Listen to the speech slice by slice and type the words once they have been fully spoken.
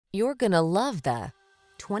You're gonna love the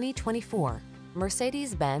 2024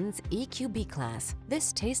 Mercedes-Benz EQB-Class.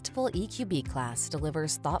 This tasteful EQB-Class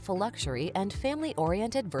delivers thoughtful luxury and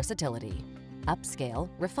family-oriented versatility. Upscale,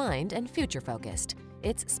 refined, and future-focused,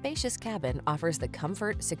 its spacious cabin offers the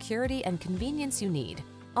comfort, security, and convenience you need,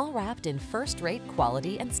 all wrapped in first-rate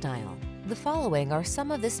quality and style. The following are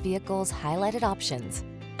some of this vehicle's highlighted options: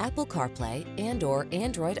 Apple CarPlay and/or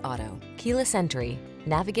Android Auto, keyless entry,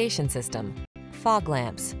 navigation system, fog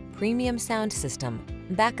lamps, premium sound system,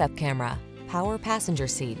 backup camera, power passenger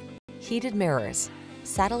seat, heated mirrors,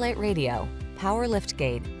 satellite radio, power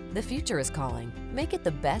liftgate. The future is calling. Make it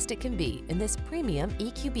the best it can be in this premium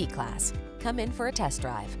EQB class. Come in for a test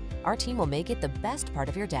drive. Our team will make it the best part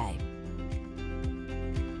of your day.